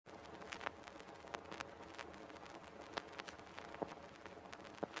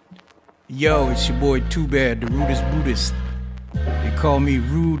Yo, it's your boy Too Bad, the Rudest Buddhist. They call me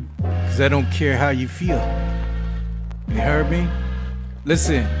rude because I don't care how you feel. You heard me?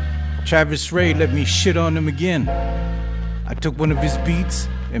 Listen, TravisRay let me shit on him again. I took one of his beats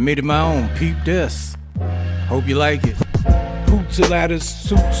and made it my own. Peep this. Hope you like it. Hoots or ladders,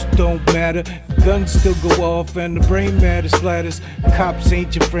 suits don't matter. Guns still go off and the brain matter splatters. Cops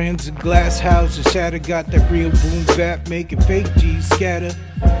ain't your friends, a glass house is shattered. Got that real boom bap, making fake G's scatter.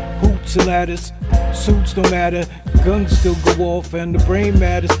 Hoots or ladders, suits don't matter. Guns still go off and the brain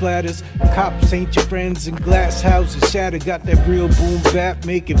matter splatters. Cops ain't your friends and glass houses shattered. Got that real boom bap,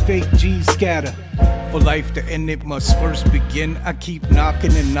 making fake G's scatter. For life to end, it must first begin. I keep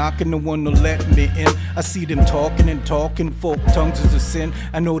knocking and knocking, the one to let me in. I see them talking and talking, folk tongues is a sin.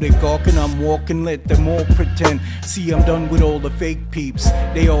 I know they gawking, I'm walking, let them all pretend. See, I'm done with all the fake peeps.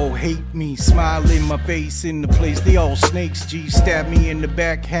 They all hate me, smile in my face in the place. They all snakes, G, stab me in the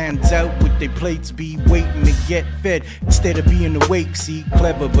back, hands out with their plates. Be waiting to get fed instead of being awake. See,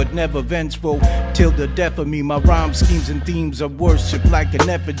 clever but never vengeful till the death of me. My rhyme schemes and themes are worship like an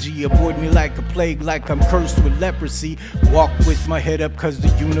effigy. Avoid me like a plague, like I'm cursed with leprosy. Walk with my head up cause the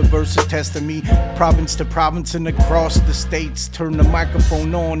universe is testing me. Province to province and across the states. Turn the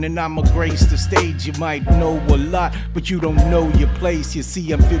microphone on and I'ma grace the stage. You might know a lot but you don't know your place. You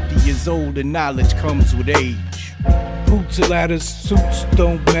see, I'm 50 years old and knowledge comes with age. Hoots or ladders, suits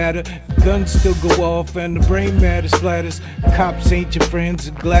don't matter. Guns still go off and the brain matter splatters. Cops ain't your friends,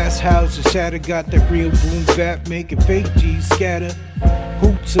 a glass house is shattered. Got that real boom bap, making fake G's scatter.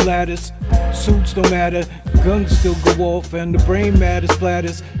 Hoots or ladders, suits don't matter. Guns still go off and the brain matter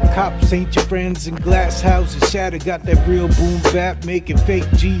splatters. Cops ain't your friends and glass houses shattered. Got that real boom bap, making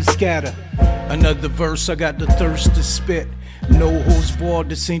fake G's scatter. Another verse, I got the thirst to spit. No holds barred,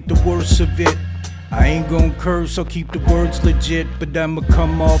 this ain't the worst of it. I ain't gon' curse, so keep the words legit. But I'ma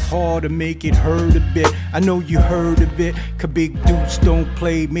come off hard and make it hurt a bit. I know you heard of it, cause Big Deuce don't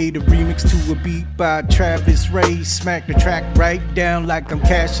play. Made a remix to a beat by TravisRay. Smack the track right down like I'm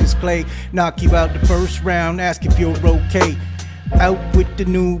Cassius Clay. Knock you out the first round, ask if you're okay. Out with the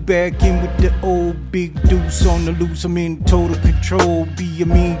new, back in with the old. Big Deuce on the loose, I'm in total control. Be a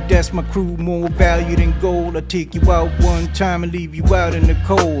me, that's my crew, more value than gold. I take you out one time and leave you out in the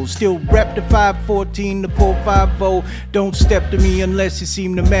cold. Still rep the 514 to 450. Don't step to me unless you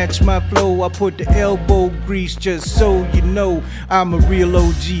seem to match my flow. I put the elbow grease just so you know I'm a real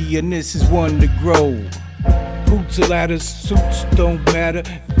OG and this is one to grow. Hoots or ladders, suits don't matter.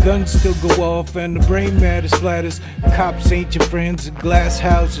 Guns still go off and the brain matter splatters. Cops ain't your friends, a glass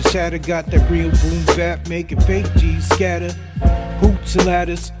house is shattered. Got that real boom bap, making fake G's scatter. Hoots or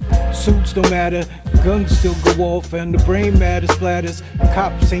ladders, suits don't matter. Guns still go off and the brain matter splatters.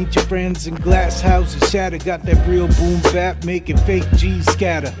 Cops ain't your friends and glass houses shattered. Got that real boom bap, making fake G's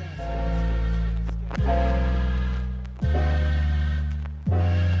scatter.